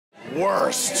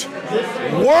Wurst.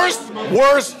 Wurst,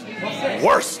 wurst,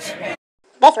 wurst.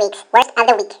 This week's Worst of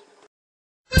the Week.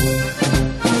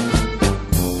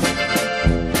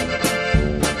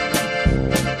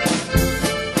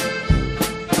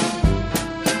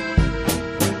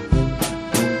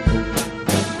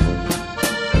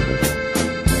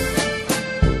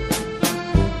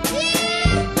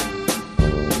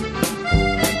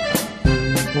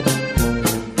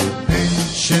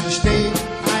 Steht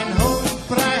ein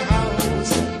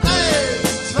Hofbräuhaus,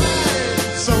 eins, zwei,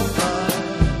 super,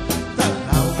 da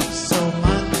lauft so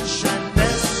manch ein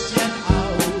Bestien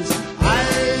aus.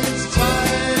 Eins,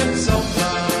 zwei,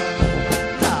 super,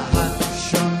 da hat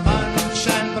schon manch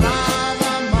ein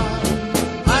braver Mann.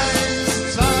 Eins,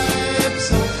 zwei,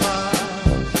 super,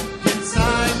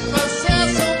 gezeigt, was so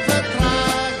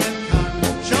vertragen kann.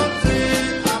 Schon früh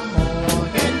am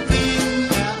Morgen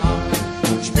fing an,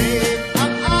 spät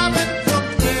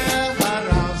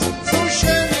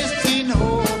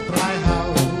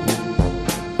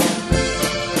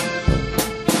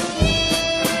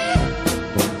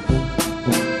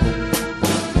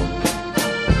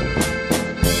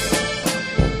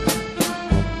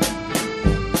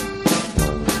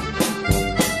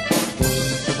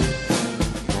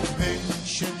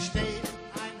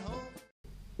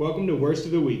Welcome to Worst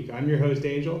of the Week. I'm your host,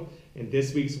 Angel, and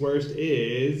this week's worst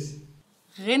is...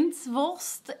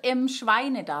 Rindswurst im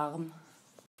Schweinedarm.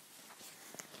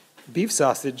 Beef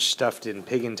sausage stuffed in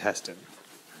pig intestine.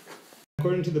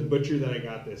 According to the butcher that I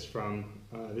got this from,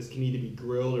 this can either be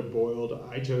grilled or boiled.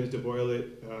 I chose to boil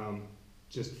it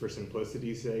just for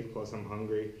simplicity's sake, plus I'm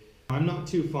hungry. I'm not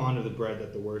too fond of the bread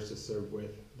that the wurst is served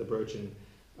with, the brötchen,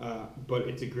 but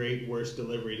it's a great wurst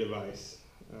delivery device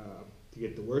to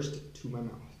get the wurst to my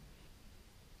mouth.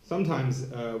 Sometimes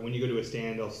when you go to a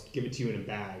stand, they'll give it to you in a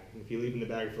bag. And if you leave it in the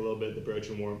bag for a little bit, the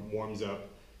brötchen warms up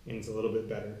and it's a little bit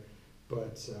better.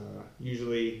 But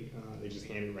usually they just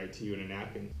hand it right to you in a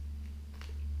napkin.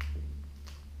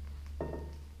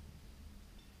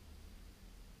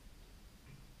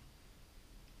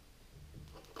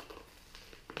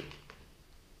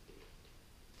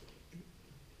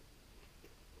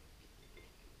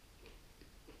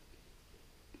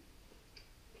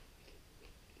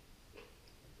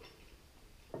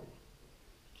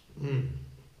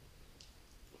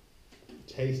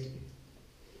 Tasty.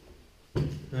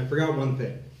 I forgot one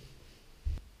thing.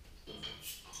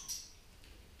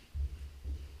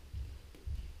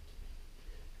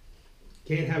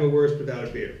 Can't have a wurst without a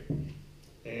beer.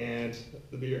 And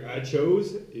the beer I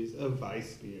chose is a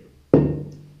Weiss beer.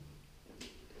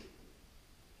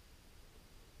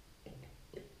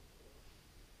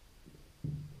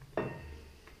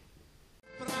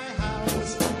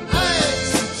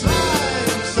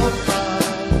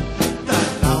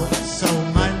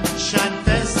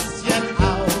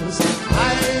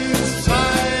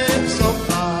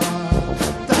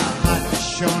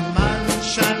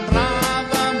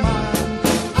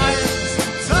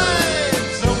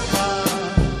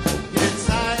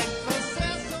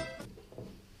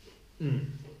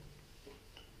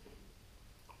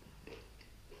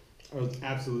 Oh, it's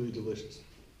absolutely delicious.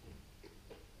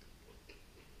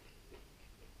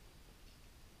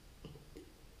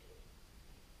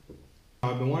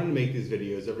 I've been wanting to make these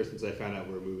videos ever since I found out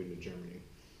we were moving to Germany,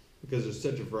 because there's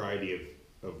such a variety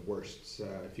of wursts.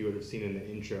 If you would have seen in the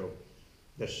intro,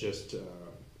 that's just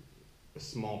a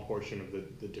small portion of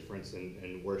the difference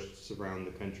in wursts around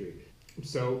the country.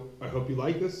 So I hope you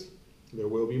like this. There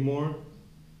will be more.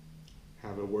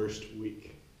 Have a worst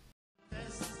week.